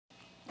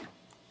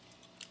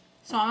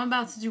So I'm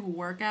about to do a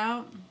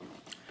workout.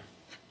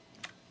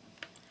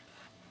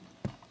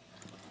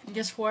 And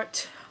guess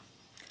what?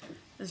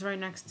 It's right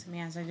next to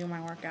me as I do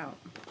my workout.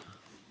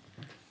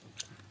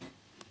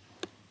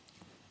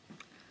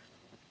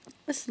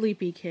 A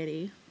sleepy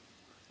kitty.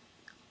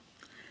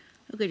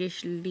 Look at this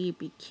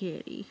sleepy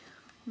kitty.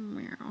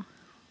 Meow.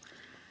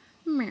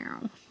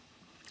 Meow.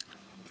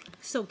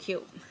 So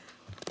cute.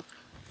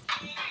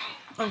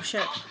 Oh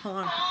shit, hold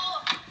on.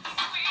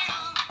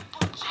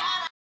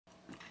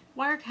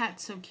 Why are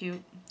cats so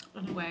cute?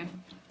 Anyway.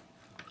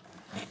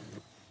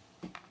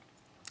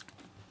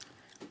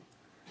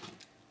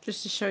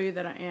 Just to show you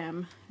that I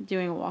am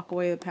doing a walk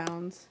away the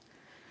pounds.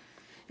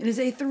 It is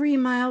a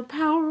 3-mile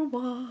power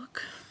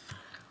walk.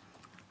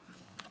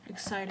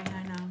 Exciting,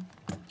 I know.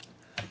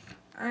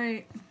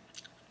 Alright.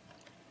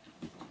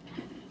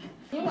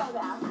 You know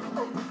that.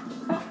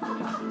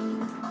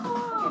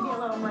 Give you a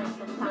little break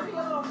this time. Give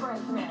you a little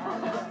break, man.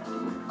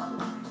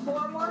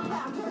 4 more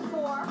counts. Here's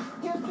 4.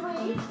 Here's 3.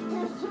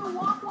 Here's 2.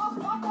 Walk, walk,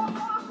 walk, walk,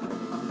 walk.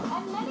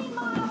 And many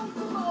miles to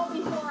go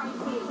before I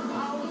see.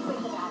 I always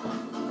think of that.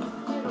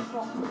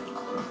 Beautiful.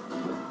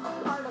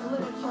 Part of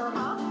literature,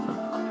 huh?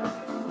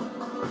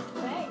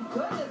 Thank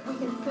goodness we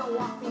can still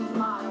walk these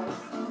miles.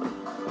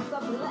 It's a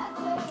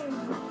blessing.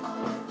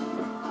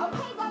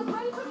 Okay, guys,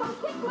 ready for some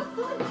kicks? Let's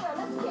do it here.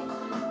 Let's kick.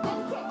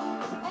 And kick.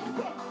 And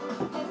kick.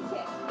 And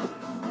kick.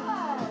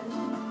 Good.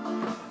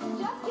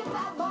 Just get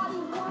that body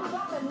warmed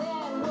up and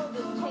then we'll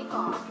just take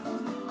off.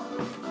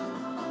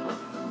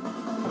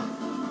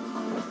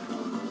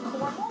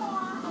 4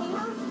 more.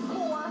 Here's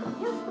 4.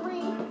 Here's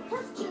 3.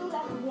 Here's 2.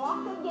 Let's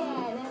walk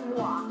again and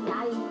walk.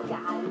 Nice,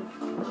 guys.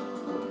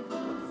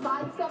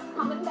 Side steps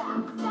coming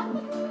back. Step the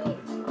feet.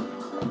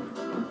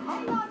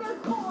 Hang on,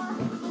 there's 4.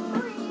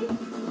 3,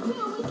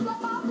 2. We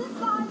step out this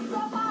side,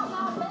 step out.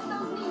 Now bend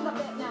those knees a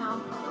bit now.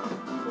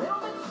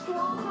 Little bit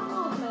stronger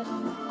movement.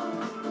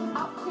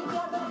 Out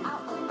together,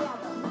 out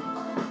together.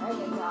 There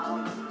you go.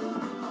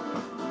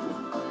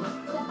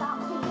 Step out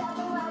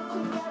together, out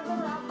together,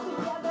 out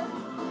together.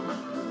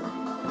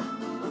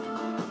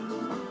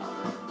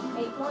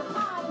 8 more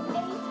times. 8,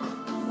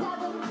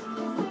 7,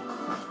 6,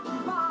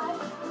 5,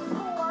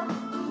 4,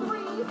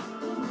 3,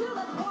 2.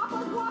 Let's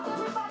walk,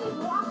 everybody's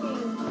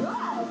walking.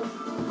 Good.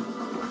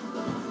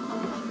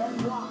 Let's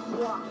walk,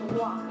 walk,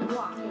 walk,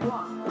 walk,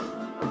 walk.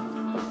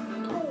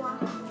 4,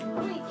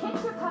 3.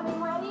 Kicks are coming.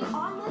 Ready?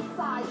 On this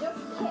side, just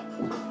kick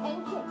and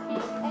kick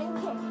and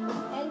kick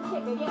and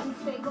kick. Again,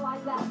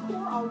 stabilize that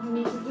core. All you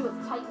need to do is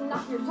tighten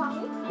up your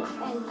tummy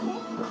and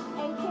kick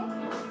and kick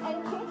and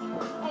kick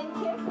and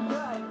kick.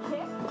 Good.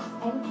 Kick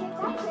and kick.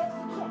 That's it.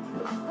 Kick.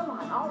 Come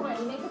on.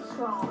 Already. Make it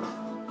strong.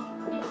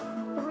 3,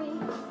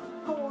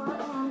 4,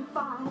 and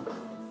 5,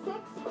 6,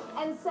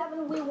 and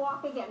 7. We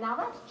walk again. Now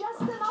that's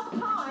just enough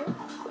time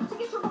to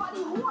get your body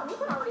warm. You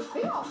can already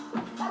feel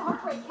that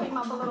heart rate came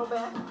up a little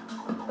bit.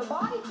 The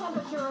body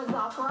temperature is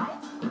up, right?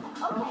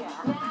 Okay,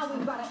 now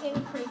we've got to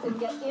increase and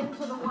get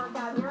into the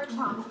workout. Here it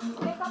comes.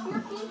 Pick up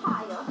your feet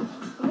higher.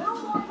 A little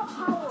more of a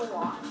power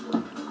walk.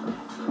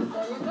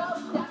 There you go,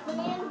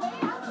 Stephanie and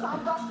Vance.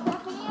 I've got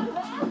Stephanie and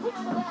Vance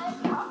here today.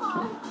 Come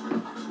on.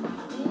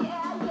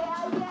 Yeah,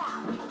 yeah, yeah.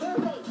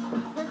 Here's 8.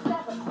 Here's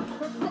 7.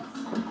 Here's 6.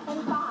 And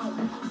 5.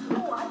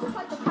 4. I just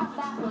like to count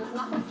backwards.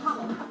 Nothing's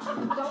coming.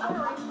 Don't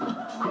worry.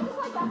 I just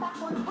like that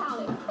backwards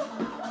counting.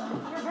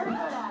 You're very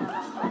good at it.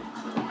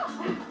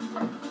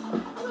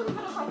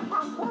 Even if I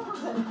count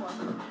forwards anymore.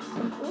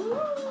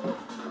 Ooh.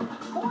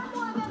 4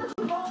 more minutes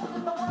involved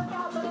in the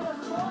workout, but in a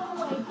slow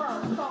way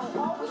first. So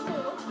all we do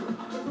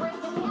is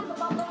raise the hands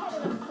above the head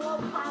in a slow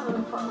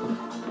pattern first.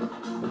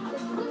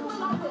 It's simply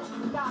like this,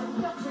 guys.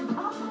 Just reach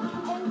up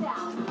and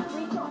down.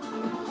 Reach up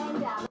and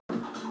down.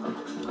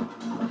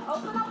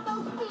 Open up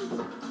those feet.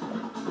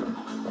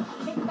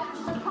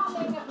 Kickbacks are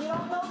coming. If you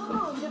don't know the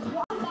move, just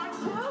walk back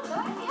to.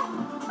 Good. Yeah.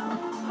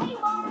 Hey,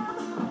 Barb.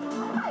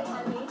 Hi,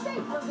 honey.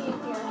 Thanks for being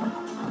here.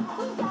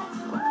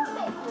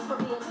 Thank you for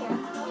being here.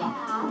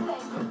 Yeah,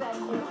 thank you, thank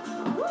you.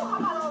 Woo, how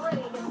about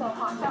already it gets so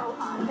hot? So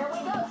hot. Here we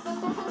go,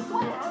 sisters and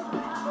sweaters.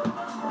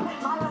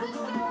 My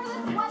sister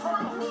that sweats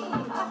like me. I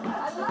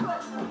love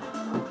it.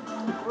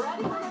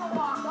 Ready? We're going to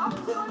walk up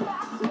 2 and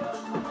back 2.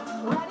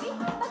 Ready?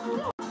 Let's do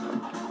it.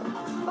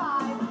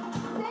 5,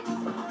 6.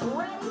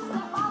 Ready?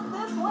 Step out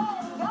this way.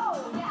 Go.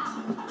 Yeah.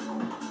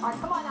 All right,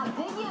 come on now.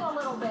 Dig in a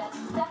little bit.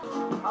 Step.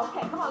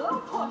 Okay, come on. A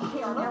little push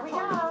here. There we go.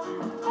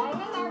 Hang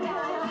in there, guys.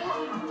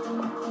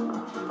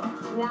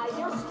 Now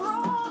you're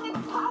strong and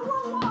power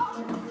walk.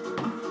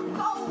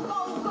 Go, go,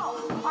 go.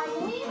 All right,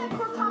 knee lifts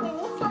are coming.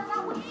 We'll start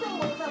out with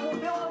singles and we'll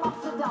build them up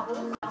to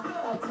doubles.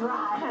 That's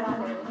right,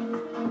 honey.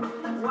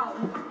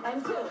 1 and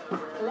 2.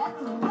 Let's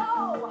go.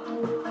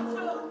 Let's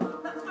go.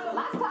 Let's go.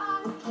 Last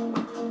time.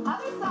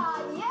 Other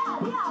side. Yeah,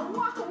 yeah.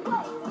 Walk in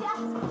place. Yes.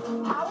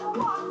 Power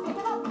walk. Pick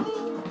it up,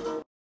 please.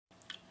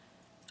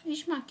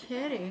 He's my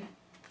kitty.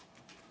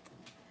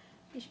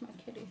 He's my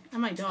kitty.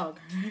 And my dog.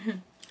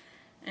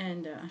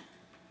 And,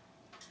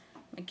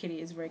 my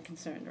kitty is very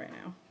concerned right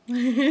now.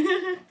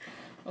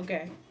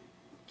 Okay.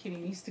 Kitty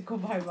needs to go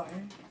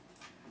bye-bye.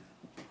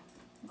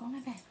 going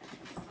to bed.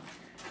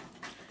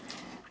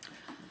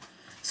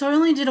 So I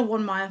only did a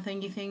 1 mile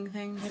thingy thing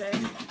today.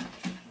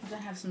 I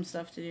have some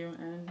stuff to do,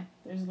 and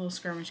there's a little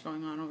skirmish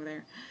going on over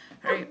there.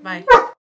 Alright, bye.